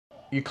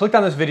You clicked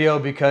on this video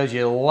because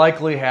you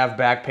likely have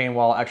back pain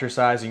while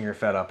exercising, you're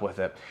fed up with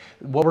it.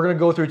 What we're gonna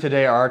go through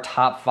today are our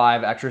top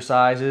 5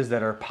 exercises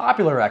that are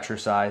popular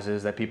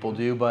exercises that people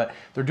do, but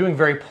they're doing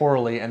very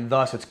poorly and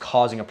thus it's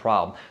causing a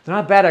problem. They're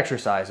not bad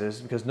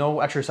exercises because no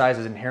exercise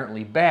is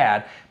inherently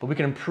bad, but we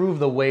can improve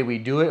the way we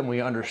do it and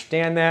we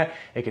understand that.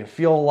 It can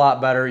feel a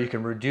lot better. You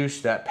can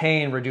reduce that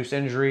pain, reduce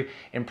injury,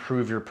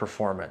 improve your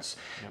performance.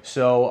 Yep.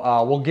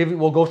 So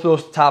we'll go through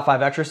those top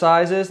 5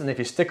 exercises, and if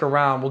you stick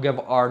around, we'll give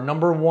our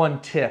number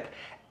 1 tip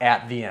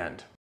at the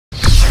end.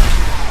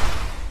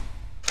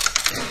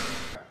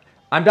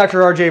 I'm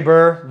Dr. RJ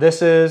Burr.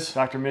 This is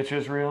Dr. Mitch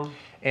Israel.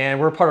 And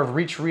we're part of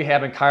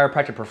Rehab and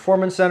Chiropractic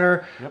Performance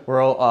Center. Yep. We're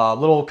a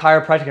little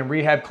chiropractic and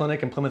rehab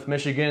clinic in Plymouth,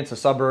 Michigan. It's the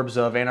suburbs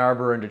of Ann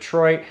Arbor and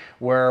Detroit,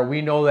 where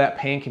we know that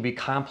pain can be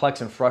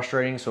complex and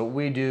frustrating. So what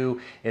we do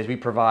is we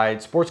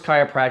provide sports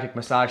chiropractic,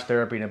 massage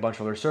therapy, and a bunch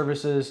of other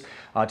services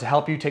to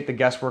help you take the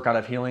guesswork out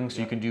of healing so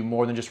you can do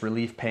more than just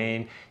relieve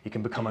pain. You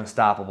can become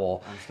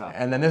unstoppable.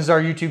 And then this is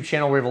our YouTube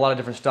channel. We have a lot of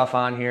different stuff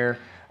on here.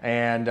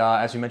 And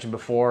as we mentioned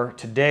before,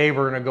 today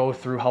we're going to go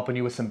through helping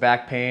you with some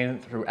back pain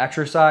through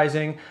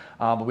exercising,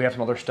 but we have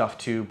some other stuff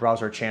too.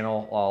 Browse our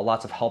channel,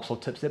 lots of helpful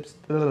tips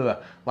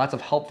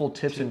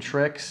and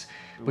tricks.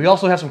 We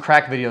also have some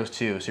crack videos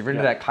too, so if you're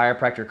into that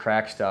chiropractor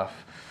crack stuff,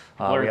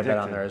 we have that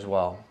on there as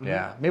well.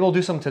 Yeah, maybe we'll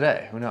do some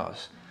today. Who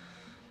knows?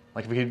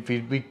 Like if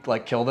we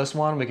like kill this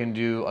one, we can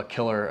do a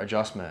killer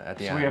adjustment at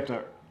the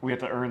end. We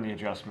have to earn the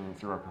adjustment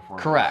through our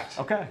performance. Correct.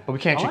 Okay. But we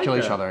can't kill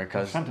each other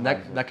because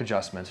neck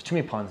adjustments. Too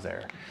many puns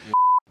there. Yeah.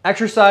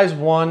 Exercise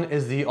 1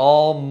 is the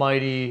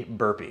almighty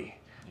burpee.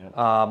 Yep.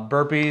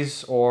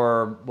 Burpees,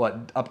 or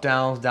what, up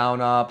downs,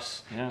 down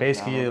ups. Yeah,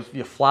 basically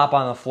you flop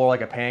on the floor like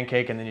a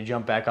pancake and then you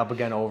jump back up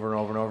again over and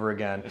over and over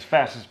again. As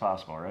fast as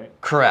possible, right?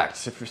 Correct,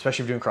 especially if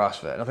you're doing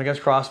CrossFit. Nothing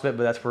against CrossFit,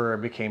 but that's where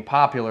it became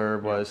popular,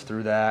 was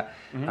through that.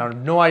 I have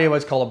no idea why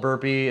it's called a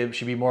burpee. It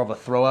should be more of a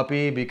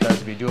throw-uppy, because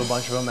if you do a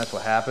bunch of them, that's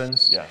what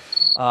happens.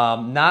 Yes.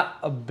 Not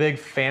a big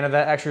fan of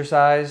that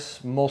exercise,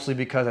 mostly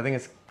because I think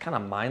it's kind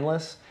of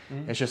mindless.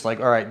 It's just like,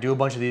 all right, do a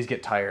bunch of these,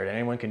 get tired.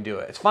 Anyone can do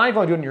it. It's fine if you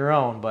want to do it on your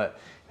own, but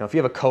if you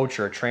have a coach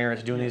or a trainer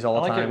that's doing these all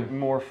the time. I like it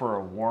more for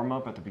a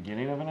warm-up at the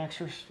beginning of an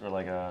exercise, or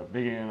like a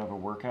beginning of a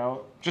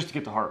workout, just to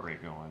get the heart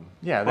rate going.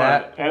 Yeah,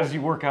 but as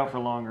you work out for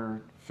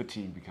longer,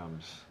 fatigue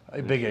becomes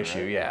a big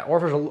issue, right? Yeah. Or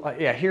if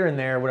there's here and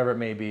there, whatever it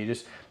may be.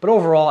 But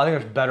overall, I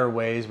think there's better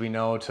ways we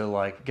know to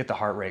like get the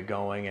heart rate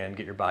going and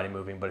get your body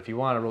moving. But if you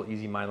want a real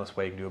easy, mindless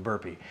way, you can do a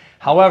burpee.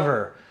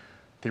 However,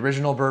 the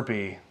original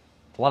burpee,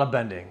 a lot of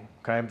bending.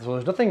 Okay, so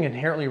there's nothing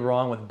inherently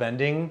wrong with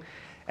bending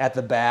at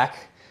the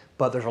back,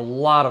 but there's a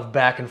lot of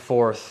back and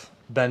forth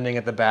bending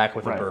at the back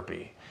with a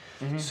burpee.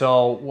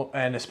 So,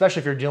 and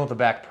especially if you're dealing with a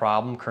back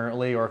problem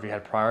currently, or if you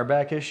had prior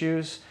back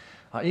issues,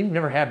 you've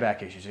never had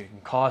back issues, it can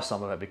cause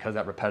some of it because of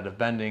that repetitive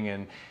bending,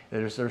 and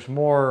there's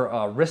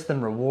more risk than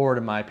reward,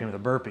 in my opinion,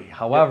 with a burpee.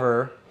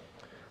 However,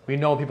 we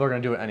know people are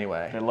going to do it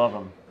anyway. They love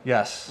them.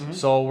 Yes.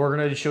 So we're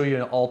going to show you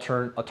an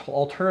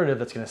alternative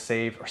that's going to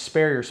save or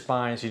spare your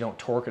spine so you don't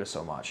torque it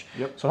so much.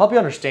 Yep. So to help you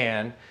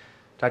understand,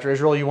 Dr.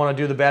 Israel, you want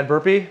to do the bad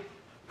burpee?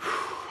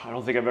 I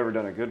don't think I've ever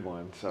done a good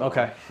one. So.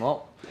 Okay.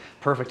 Well,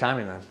 perfect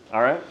timing then.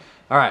 All right.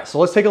 All right. So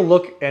let's take a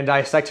look and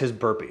dissect his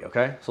burpee.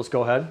 Okay. So let's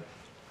go ahead.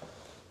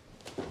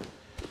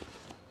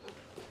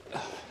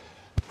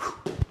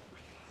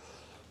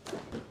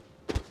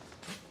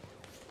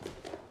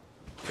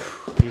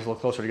 These a little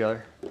closer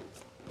together.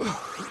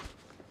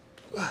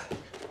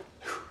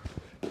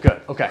 Good.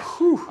 Okay.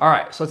 All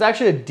right. So it's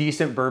actually a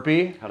decent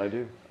burpee. How'd I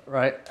do?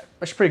 Right.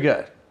 That's pretty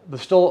good.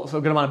 There's still a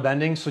good amount of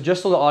bending. So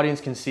just so the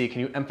audience can see, can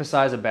you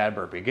emphasize a bad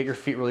burpee? Get your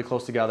feet really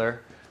close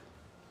together.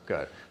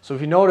 Good. So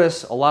if you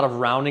notice, a lot of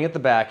rounding at the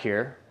back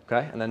here.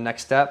 Okay. And then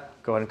next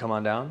step, go ahead and come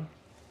on down.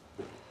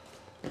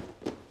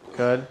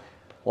 Good.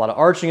 A lot of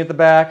arching at the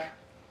back.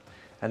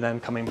 And then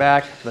coming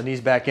back, the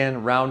knees back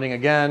in, rounding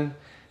again,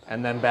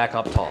 and then back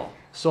up tall.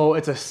 So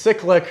it's a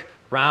cyclic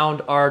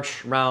round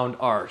arch,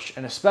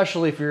 and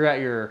especially if you're at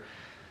your,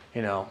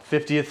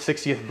 50th,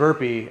 60th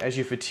burpee, as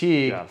you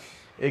fatigue,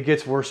 it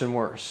gets worse and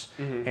worse,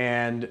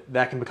 and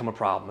that can become a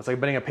problem. It's like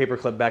bending a paper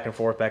clip back and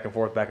forth, back and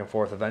forth, back and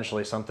forth.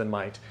 Eventually, something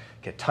might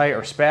get tight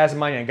or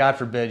spasm on you, and God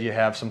forbid you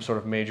have some sort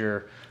of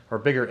major or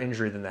bigger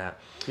injury than that.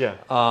 Yeah.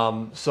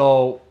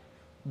 So,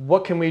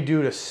 what can we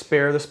do to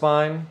spare the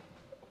spine?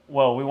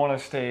 Well, we want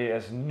to stay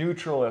as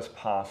neutral as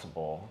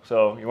possible.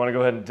 So you want to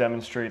go ahead and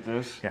demonstrate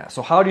this? Yeah,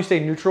 so how do you stay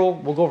neutral?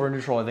 We'll go over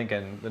neutral, I think,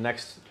 in the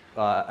next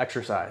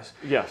exercise.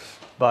 Yes.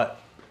 But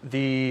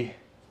it's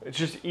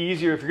just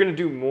easier. If you're going to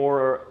do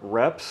more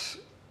reps,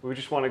 we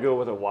just want to go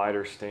with a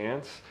wider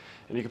stance.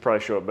 And you can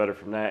probably show it better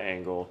from that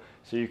angle.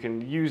 So you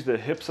can use the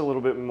hips a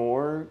little bit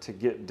more to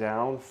get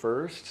down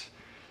first,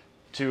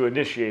 to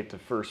initiate the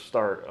first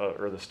start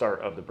or the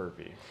start of the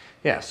burpee.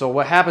 Yeah, so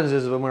what happens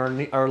is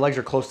when our legs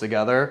are close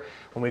together,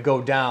 when we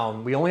go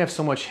down, we only have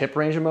so much hip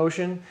range of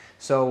motion.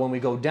 So when we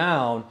go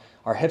down,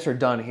 our hips are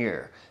done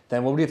here.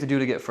 Then what do you have to do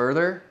to get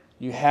further?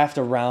 You have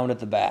to round at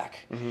the back.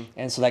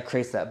 And so that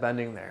creates that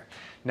bending there.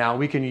 Now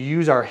we can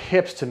use our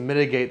hips to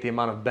mitigate the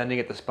amount of bending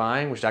at the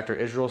spine, which Dr.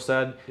 Israel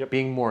said,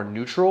 being more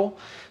neutral.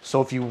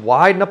 So if you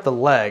widen up the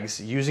legs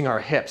using our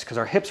hips, because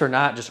our hips are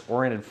not just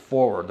oriented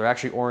forward, they're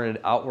actually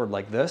oriented outward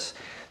like this.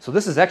 So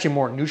this is actually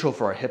more neutral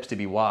for our hips to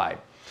be wide.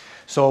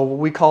 So what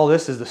we call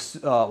this is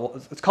it's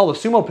called a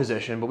sumo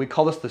position, but we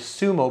call this the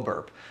sumo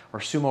burp or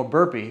sumo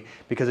burpee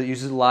because it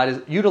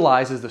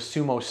utilizes the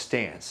sumo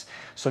stance.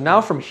 So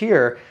now from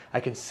here, I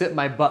can sit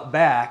my butt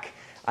back,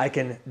 I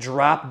can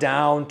drop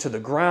down to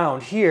the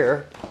ground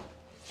here,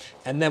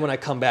 and then when I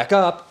come back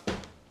up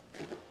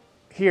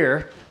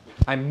here,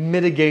 I'm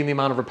mitigating the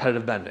amount of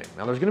repetitive bending.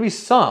 Now there's gonna be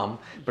some,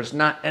 but it's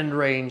not end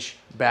range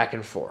back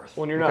and forth.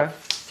 When you're not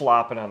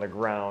flopping on the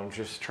ground,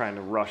 just trying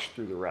to rush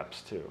through the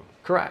reps too.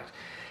 Correct.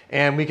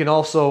 And we can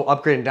also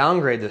upgrade and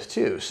downgrade this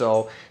too.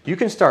 So you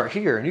can start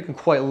here and you can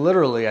quite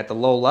literally at the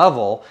low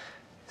level,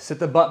 sit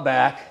the butt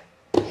back,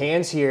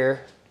 hands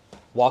here,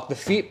 walk the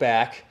feet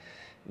back,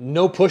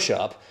 no push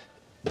up,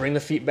 bring the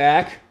feet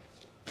back,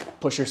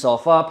 push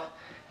yourself up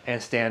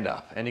and stand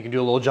up. And you can do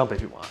a little jump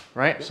if you want,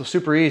 right? So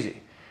super easy.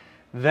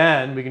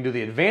 Then we can do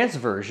the advanced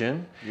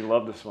version. You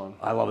love this one.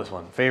 I love this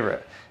one.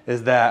 Favorite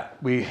is that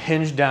we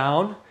hinge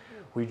down,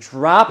 we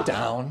drop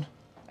down,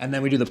 and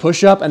then we do the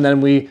push-up, and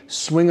then we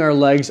swing our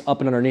legs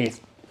up and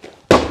underneath.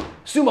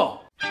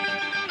 Sumo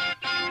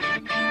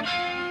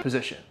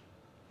position.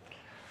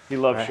 He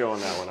loves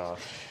showing that one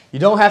off. You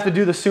don't have to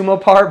do the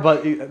sumo part,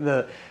 but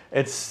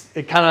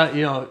it kind of,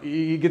 you know,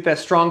 you get that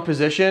strong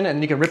position,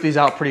 and you can rip these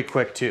out pretty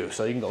quick too.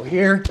 So you can go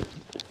here.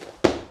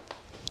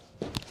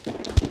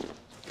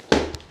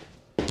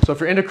 So if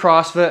you're into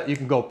CrossFit, you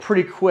can go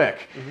pretty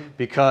quick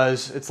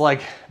because it's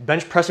like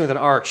bench pressing with an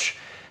arch.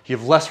 You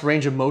have less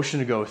range of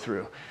motion to go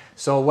through.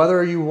 So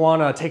whether you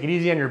want to take it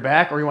easy on your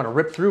back or you want to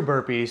rip through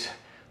burpees,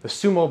 the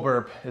sumo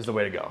burp is the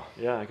way to go.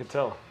 Yeah, I could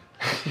tell.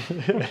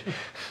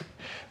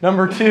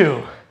 Number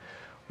two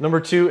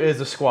is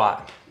the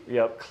squat.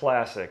 Yep,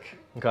 classic.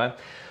 Okay.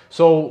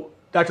 So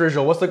Dr.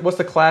 Israel, what's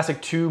the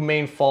classic two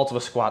main faults of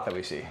a squat that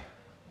we see?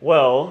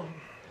 Well,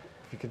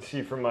 if you can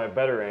see from my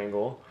better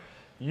angle,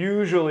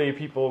 usually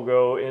people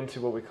go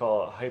into what we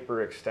call a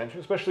hyperextension,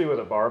 especially with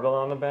a barbell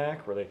on the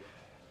back, where they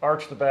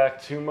arch the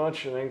back too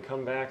much and then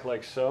come back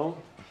like so.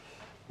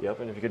 Yep,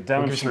 and if you could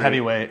demonstrate. Give some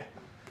heavy weight.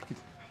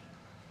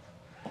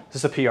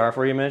 Is this a PR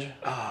for you, Midge?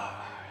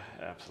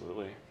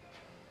 Absolutely.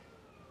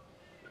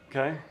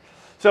 Okay,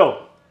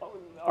 so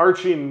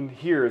arching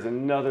here is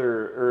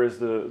another, or is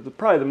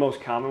probably the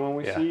most common one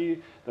we see.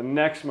 The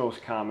next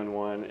most common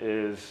one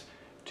is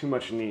too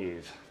much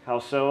knees. How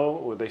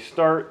so? Well,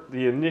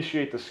 they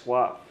initiate the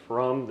squat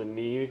from the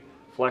knee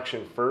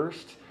flexion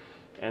first,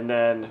 and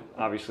then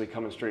obviously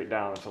coming straight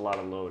down, it's a lot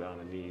of load on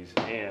the knees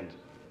and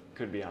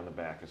could be on the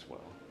back as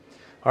well.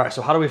 All right,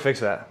 so how do we fix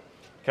that?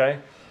 Okay,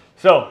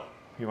 so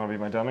you want to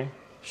be my dummy?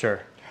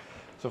 Sure.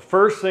 So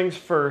first things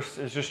first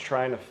is just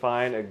trying to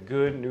find a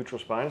good neutral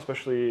spine,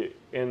 especially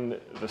in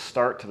the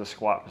start to the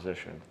squat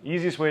position.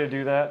 Easiest way to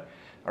do that,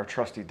 our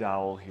trusty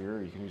dowel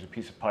here. You can use a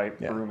piece of pipe,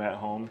 broom at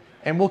home.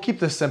 And we'll keep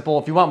this simple.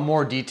 If you want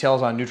more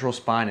details on neutral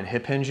spine and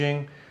hip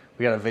hinging,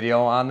 we got a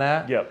video on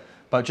that. Yep.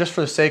 But just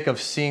for the sake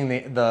of seeing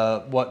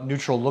what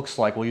neutral looks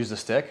like, we'll use the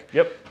stick.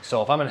 Yep.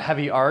 So if I'm in a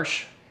heavy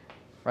arch,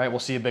 right, we'll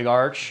see a big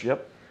arch.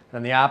 Yep. And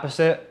then the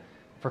opposite,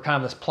 for kind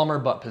of this plumber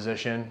butt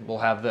position, we'll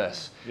have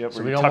this. Yep,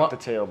 so we don't tuck the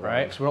tailbone.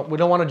 Right, so we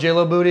don't want a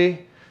J-Lo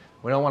booty.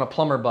 We don't want a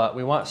plumber butt.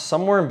 We want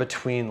somewhere in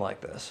between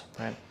like this,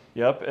 right?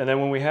 Yep, and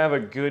then when we have a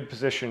good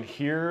position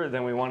here,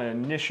 then we want to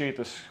initiate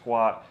the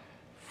squat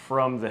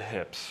from the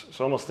hips.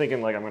 So almost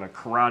thinking like I'm going to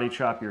karate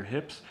chop your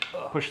hips,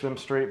 push them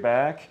straight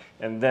back,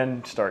 and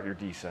then start your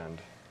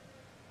descend.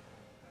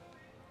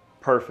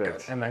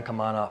 Perfect. And then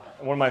come on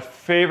up. One of my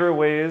favorite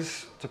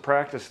ways to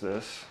practice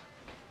this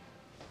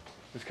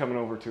is coming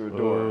over to a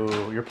door.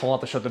 Ooh, you're pulling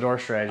out the shut the door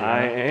strategy.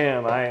 I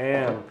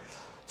am.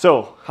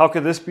 So how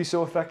could this be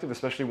so effective,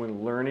 especially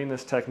when learning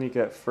this technique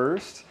at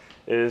first,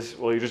 is,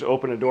 well, you just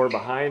open a door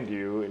behind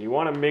you and you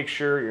want to make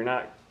sure you're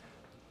not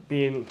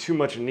being too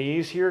much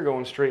knees here,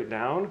 going straight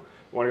down. You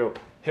want to go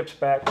hips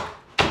back,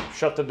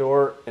 shut the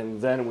door, and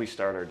then we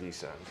start our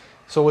descent.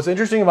 So what's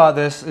interesting about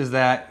this is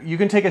that you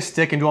can take a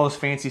stick and do all this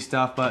fancy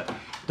stuff, but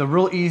the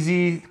real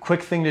easy,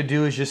 quick thing to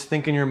do is just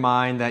think in your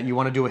mind that you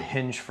want to do a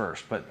hinge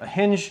first. But a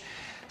hinge,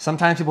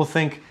 sometimes people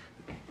think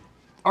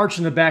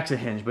arching the back's a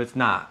hinge, but it's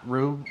not.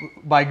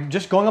 By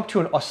just going up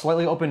to a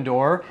slightly open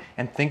door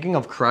and thinking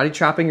of karate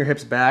chopping your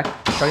hips back,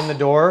 shutting the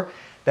door,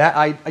 that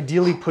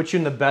ideally puts you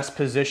in the best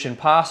position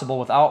possible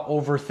without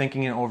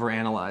overthinking and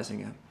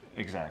overanalyzing it.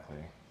 Exactly.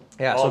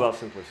 Yeah, all about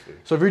simplicity.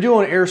 So if you're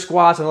doing air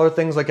squats and other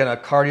things like in a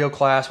cardio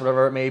class,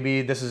 whatever it may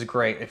be, this is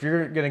great. If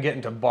you're gonna get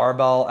into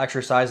barbell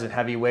exercise and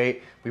heavy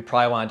weight, we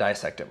probably wanna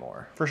dissect it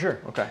more. For sure.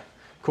 Okay,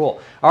 cool.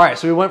 All right,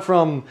 so we went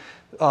from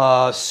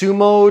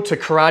sumo to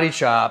karate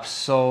chops.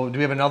 So do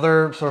we have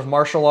another sort of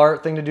martial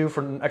art thing to do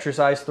for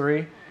exercise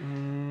 3?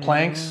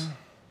 Planks?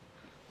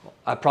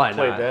 Probably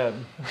Play not. dead.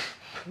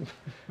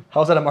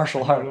 How's that a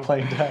martial art,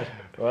 playing dead?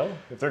 Well,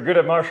 if they're good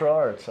at martial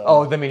arts.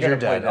 Oh, that means you're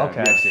dead.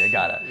 Okay, I see, I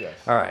got it. Yes.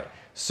 All right.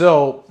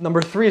 So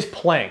number 3 is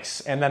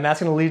planks, and then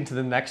that's going to lead to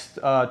the next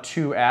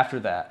 2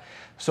 after that.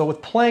 So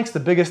with planks, the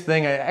biggest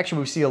thing, actually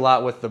we see a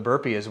lot with the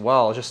burpee as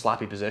well, is just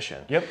sloppy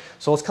position. Yep.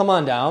 So let's come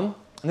on down.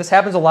 And this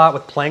happens a lot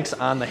with planks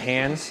on the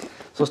hands.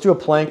 So let's do a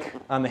plank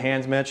on the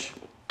hands, Mitch.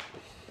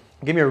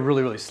 Give me a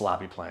really, really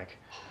sloppy plank.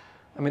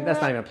 I mean,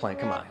 that's not even a plank,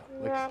 come on.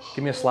 Like,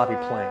 give me a sloppy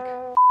plank.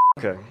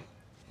 Okay.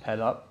 Head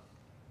up.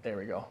 There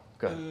we go,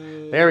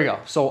 good. There we go,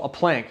 so a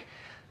plank.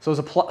 So it's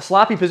a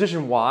sloppy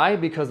position, why?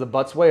 Because the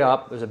butt's way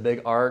up, there's a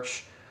big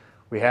arch.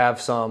 We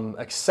have some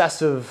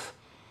excessive,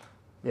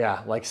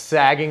 like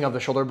sagging of the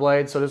shoulder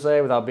blade, so to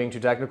say, without being too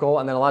technical.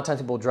 And then a lot of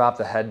times people drop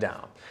the head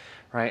down,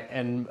 right?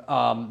 And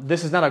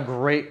this is not a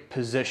great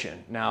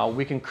position. Now,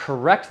 we can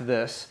correct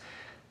this.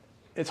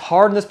 It's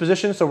hard in this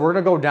position, so we're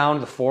gonna go down to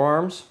the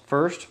forearms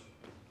first.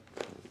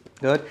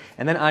 Good,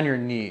 and then on your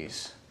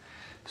knees.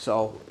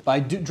 So by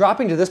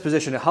dropping to this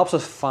position, it helps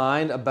us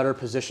find a better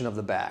position of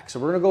the back. So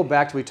we're gonna go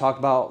back to what we talked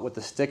about with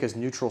the stick as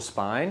neutral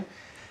spine.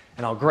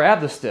 And I'll grab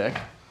the stick,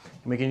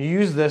 and we can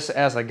use this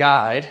as a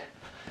guide.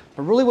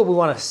 But really what we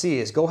wanna see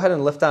is go ahead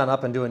and lift on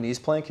up and do a knees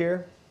plank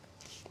here.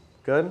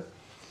 Good.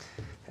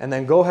 And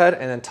then go ahead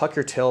and then tuck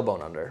your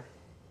tailbone under.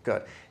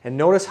 Good. And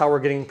notice how we're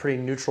getting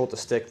pretty neutral with the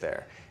stick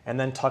there. And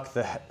then tuck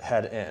the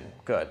head in.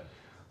 Good.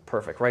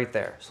 Perfect, right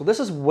there. So this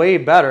is way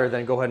better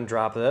than go ahead and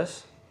drop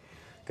this.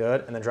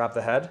 Good, and then drop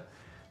the head.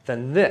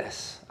 Then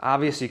this,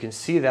 obviously you can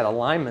see that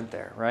alignment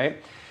there,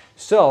 right?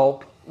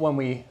 So when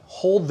we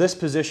hold this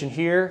position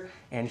here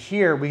and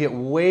here, we get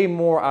way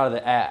more out of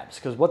the abs,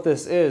 because what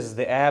this is,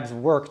 the abs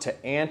work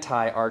to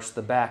anti-arch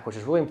the back, which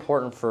is really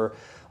important for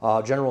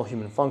general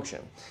human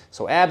function.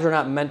 So abs are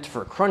not meant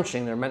for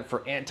crunching, they're meant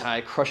for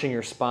anti-crushing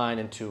your spine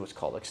into what's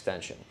called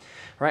extension.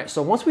 Right,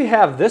 so once we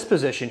have this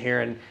position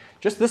here, and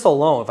just this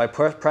alone, if I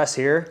press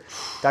here,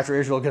 Dr.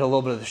 Israel will get a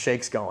little bit of the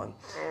shakes going,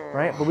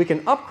 right? But we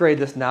can upgrade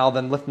this now,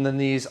 then lifting the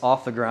knees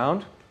off the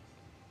ground.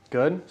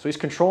 Good, so he's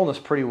controlling this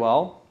pretty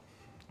well.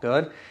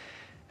 Good,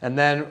 and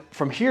then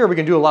from here, we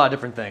can do a lot of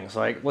different things.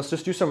 Like, let's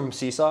just do some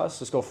seesaws.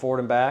 Let's go forward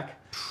and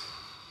back.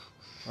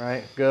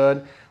 Right,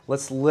 good.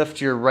 Let's lift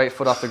your right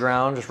foot off the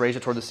ground, just raise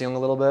it toward the ceiling a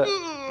little bit,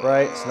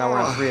 right? So now we're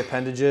on 3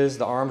 appendages.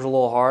 The arms are a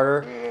little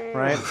harder,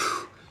 right?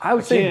 I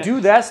would say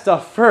do that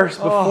stuff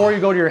first before you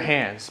go to your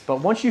hands. But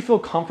once you feel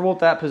comfortable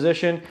with that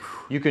position,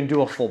 you can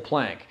do a full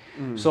plank.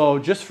 So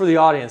just for the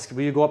audience, can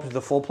we go up to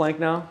the full plank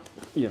now?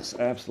 Yes,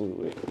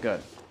 absolutely.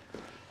 Good.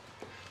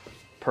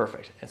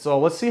 Perfect. And so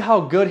let's see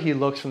how good he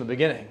looks from the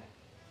beginning.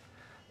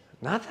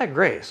 Not that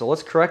great. So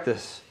let's correct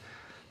this.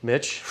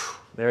 Mitch,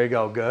 there you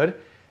go, good.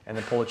 And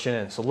then pull the chin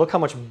in. So look how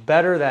much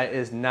better that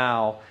is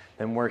now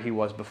than where he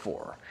was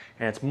before.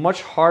 And it's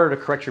much harder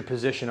to correct your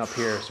position up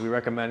here. So we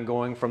recommend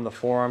going from the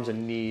forearms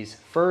and knees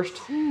first,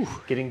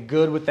 getting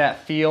good with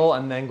that feel,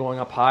 and then going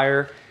up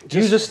higher.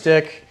 Use a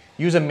stick,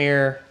 use a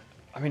mirror.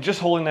 I mean, just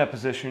holding that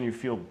position, you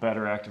feel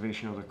better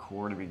activation of the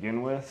core to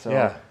begin with. So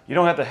you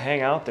don't have to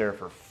hang out there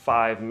for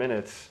 5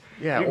 minutes.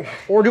 Yeah,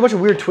 or do a bunch of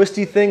weird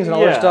twisty things and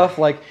all that stuff.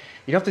 Like,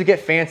 you don't have to get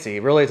fancy.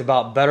 Really, it's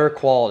about better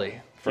quality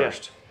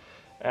first.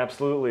 Yeah,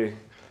 absolutely.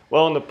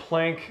 Well, and the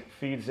plank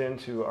feeds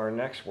into our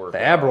next workout.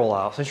 The ab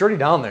rollout. Since you're already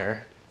down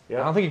there, I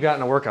don't think you've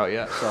gotten a workout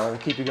yet, so we'll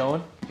keep you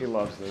going. He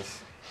loves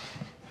this.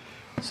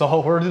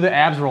 So we're gonna do the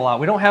abs rollout.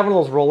 We don't have one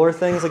of those roller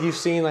things like you've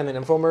seen in the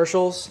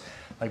infomercials,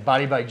 like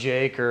Body by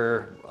Jake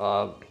or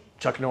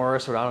Chuck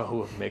Norris, or I don't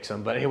know who makes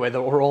them, but anyway,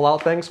 the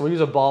rollout thing. So we'll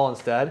use a ball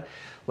instead.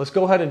 Let's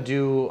go ahead and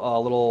do a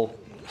little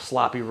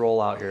sloppy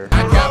rollout here.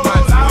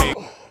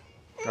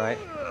 Right?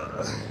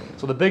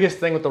 So the biggest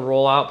thing with the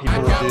rollout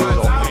people will do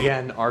is,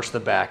 again, arch the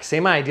back.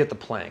 Same idea with the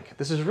plank.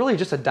 This is really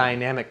just a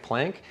dynamic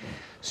plank.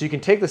 So you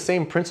can take the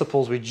same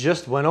principles we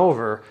just went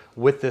over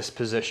with this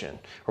position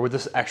or with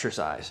this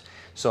exercise.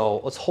 So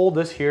let's hold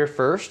this here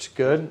first.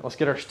 Good. Let's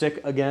get our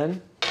stick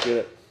again. Get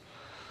it.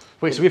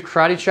 Wait, so we have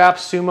karate chop,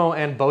 sumo,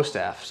 and bow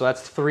staff. So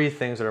that's 3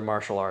 things that are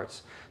martial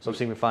arts. So I'm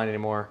seeing if we can find any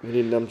more. We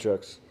need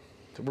nunchucks.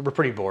 So we're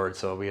pretty bored,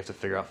 so we have to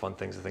figure out fun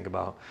things to think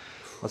about.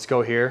 Let's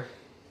go here.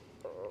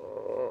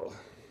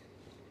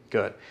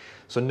 Good.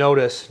 So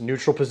notice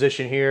neutral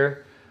position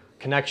here,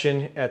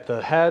 connection at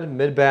the head,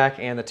 mid-back,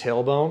 and the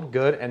tailbone.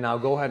 Good. And now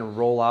go ahead and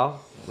roll out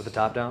with the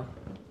top down.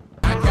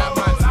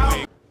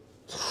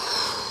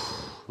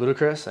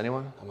 Ludicrous,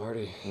 anyone? I'm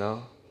already.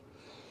 No?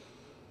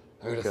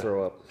 I'm going to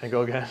throw up. And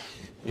go again.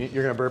 You're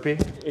going to burpee?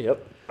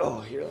 Yep.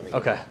 Oh, here, let me go.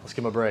 Okay, let's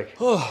give him a break.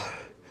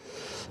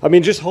 I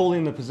mean, just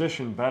holding the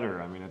position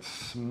better. I mean, it's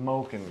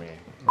smoking me.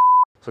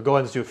 So go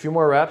ahead and do a few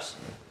more reps.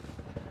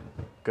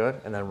 Good.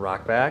 And then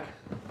rock back.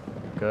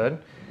 Good.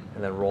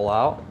 And then roll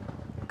out.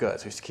 Good.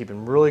 So just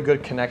keeping really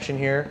good connection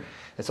here.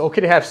 It's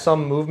okay to have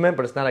some movement,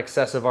 but it's not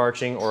excessive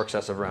arching or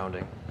excessive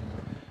rounding.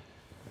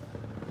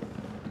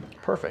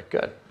 Perfect.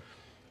 Good.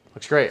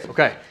 Looks great.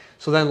 Okay.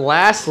 So then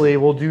lastly,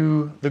 we'll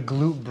do the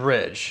glute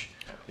bridge,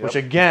 which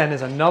again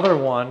is another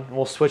one,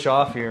 we'll switch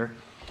off here,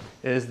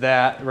 is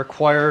that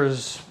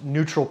requires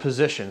neutral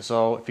position.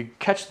 So if you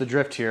catch the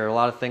drift here, a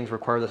lot of things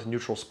require this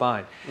neutral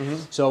spine.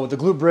 So with the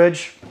glute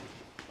bridge,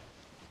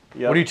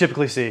 what do you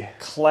typically see?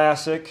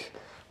 Classic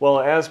Well,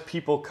 as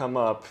people come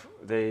up,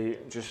 they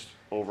just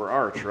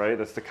overarch, right?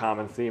 That's the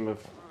common theme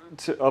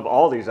of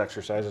all these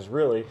exercises,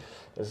 really,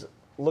 is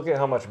look at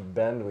how much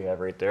bend we have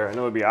right there. I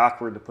know it'd be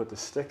awkward to put the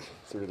stick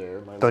through there.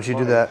 Don't you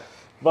do that.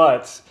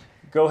 But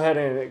go ahead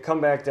and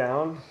come back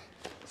down.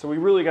 So we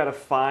really got to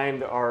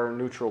find our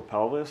neutral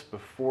pelvis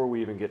before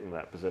we even get into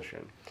that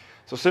position.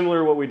 So similar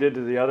to what we did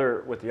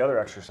to with the other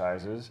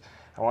exercises,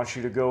 I want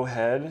you to go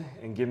ahead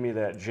and give me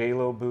that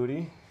J-Lo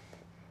booty.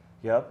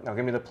 Yep, now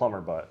give me the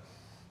plumber butt.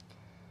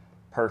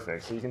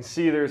 Perfect. So you can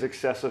see there's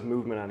excessive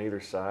movement on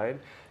either side.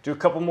 Do a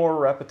couple more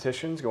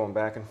repetitions going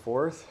back and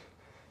forth,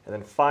 and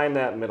then find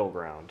that middle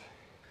ground.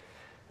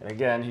 And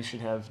again, he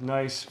should have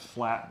nice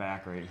flat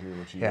back right here,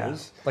 which he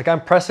is. Like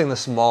I'm pressing the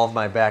small of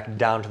my back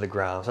down to the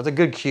ground. So that's a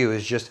good cue,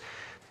 is just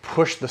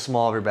push the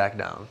small of your back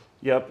down.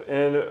 Yep,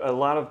 and a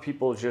lot of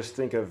people just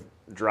think of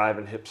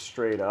driving hips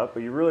straight up,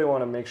 but you really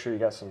want to make sure you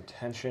got some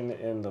tension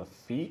in the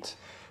feet,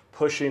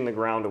 pushing the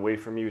ground away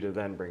from you to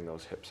then bring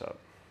those hips up.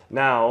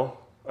 Now,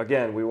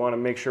 again, we want to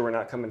make sure we're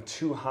not coming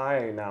too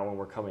high now when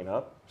we're coming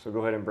up. So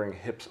go ahead and bring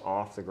hips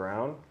off the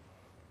ground.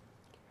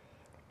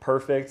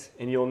 Perfect.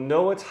 And you'll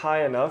know it's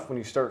high enough when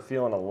you start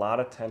feeling a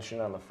lot of tension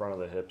on the front of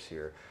the hips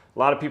here. A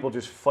lot of people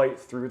just fight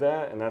through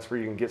that, and that's where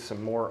you can get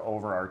some more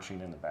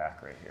overarching in the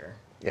back right here.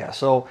 Yeah,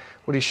 so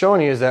what he's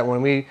showing you is that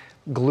when we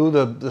glue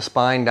the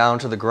spine down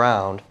to the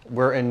ground,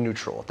 we're in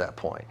neutral at that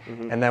point.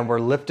 And then we're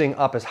lifting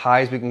up as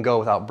high as we can go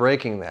without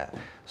breaking that.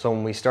 So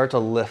when we start to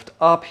lift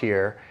up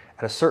here,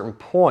 at a certain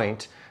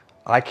point,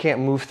 I can't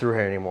move through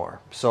here anymore.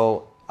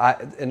 So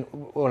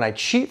when I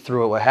cheat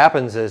through it, what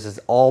happens is it's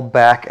all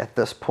back at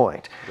this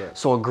point. Right.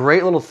 So a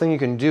great little thing you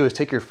can do is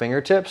take your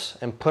fingertips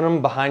and put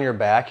them behind your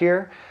back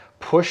here,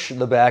 push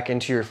the back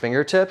into your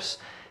fingertips,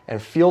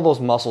 and feel those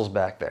muscles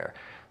back there.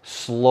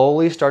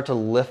 Slowly start to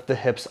lift the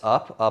hips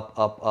up,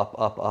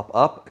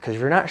 because if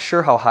you're not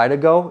sure how high to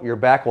go, your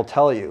back will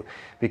tell you,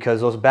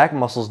 because those back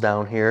muscles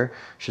down here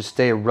should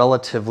stay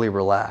relatively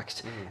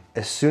relaxed.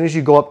 As soon as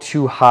you go up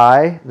too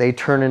high, they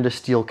turn into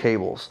steel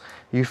cables.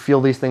 You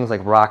feel these things like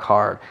rock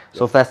hard.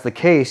 So if that's the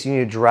case, you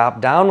need to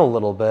drop down a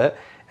little bit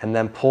and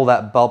then pull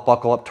that belt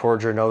buckle up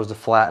towards your nose to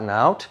flatten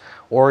out,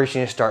 or you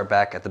should start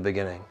back at the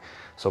beginning.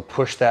 So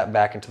push that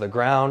back into the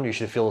ground. You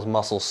should feel those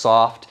muscles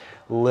soft.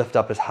 Lift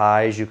up as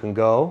high as you can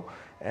go,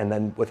 and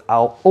then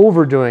without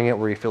overdoing it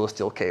where you feel the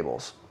steel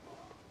cables.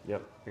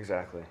 Yep,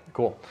 exactly.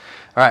 Cool.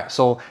 All right,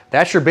 so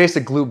that's your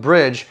basic glute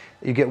bridge.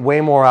 You get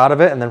way more out of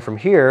it, and then from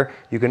here,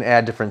 you can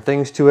add different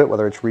things to it,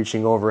 whether it's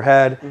reaching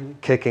overhead,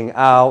 kicking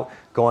out,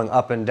 going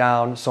up and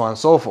down, so on and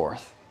so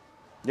forth.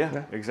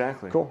 Yeah,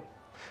 exactly. Cool.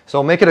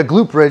 So make it a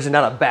glute bridge and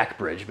not a back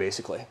bridge,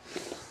 basically.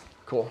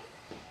 Cool.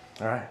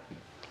 All right.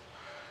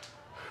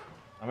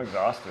 I'm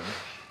exhausted.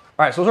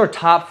 All right, so those are our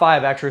top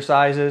 5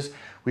 exercises.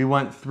 We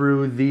went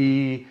through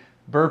the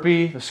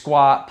burpee, the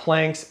squat,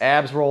 planks,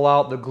 abs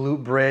rollout, the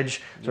glute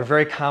bridge. So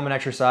very common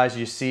exercises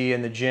you see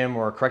in the gym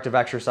or corrective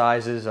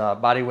exercises,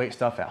 body weight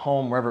stuff at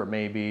home, wherever it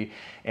may be.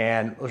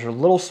 And those are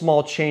little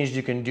small changes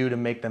you can do to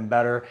make them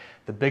better.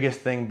 The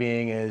biggest thing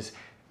being is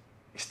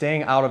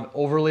staying out of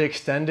overly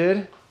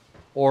extended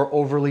or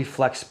overly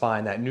flexed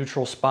spine. That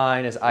neutral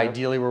spine is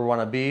ideally where we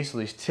want to be, so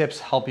these tips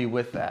help you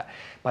with that.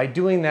 By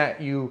doing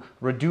that, you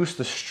reduce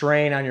the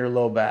strain on your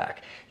low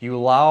back. You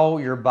allow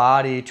your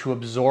body to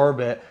absorb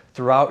it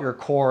throughout your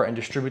core and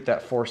distribute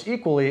that force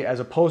equally, as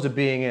opposed to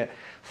being it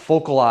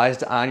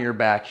focalized on your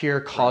back here,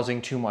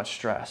 causing too much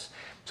stress.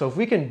 So if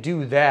we can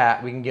do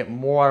that, we can get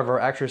more out of our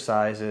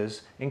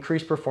exercises,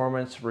 increase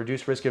performance,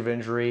 reduce risk of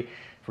injury,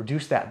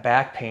 reduce that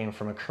back pain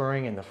from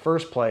occurring in the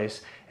first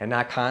place, and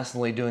not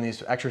constantly doing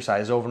these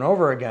exercises over and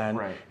over again,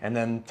 and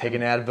then take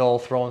an Advil,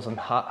 throwing some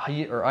hot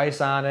heat or ice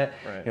on it,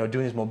 you know,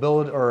 doing these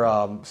mobility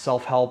or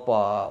self-help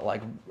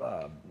like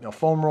you know,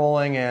 foam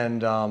rolling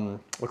and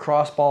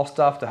lacrosse ball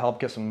stuff to help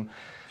get some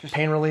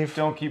pain relief.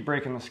 Don't keep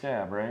breaking the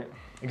scab, right?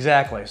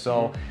 Exactly.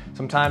 So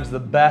sometimes the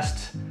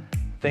best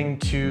thing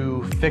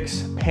to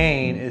fix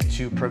pain is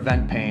to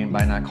prevent pain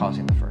by not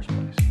causing it in the first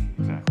place.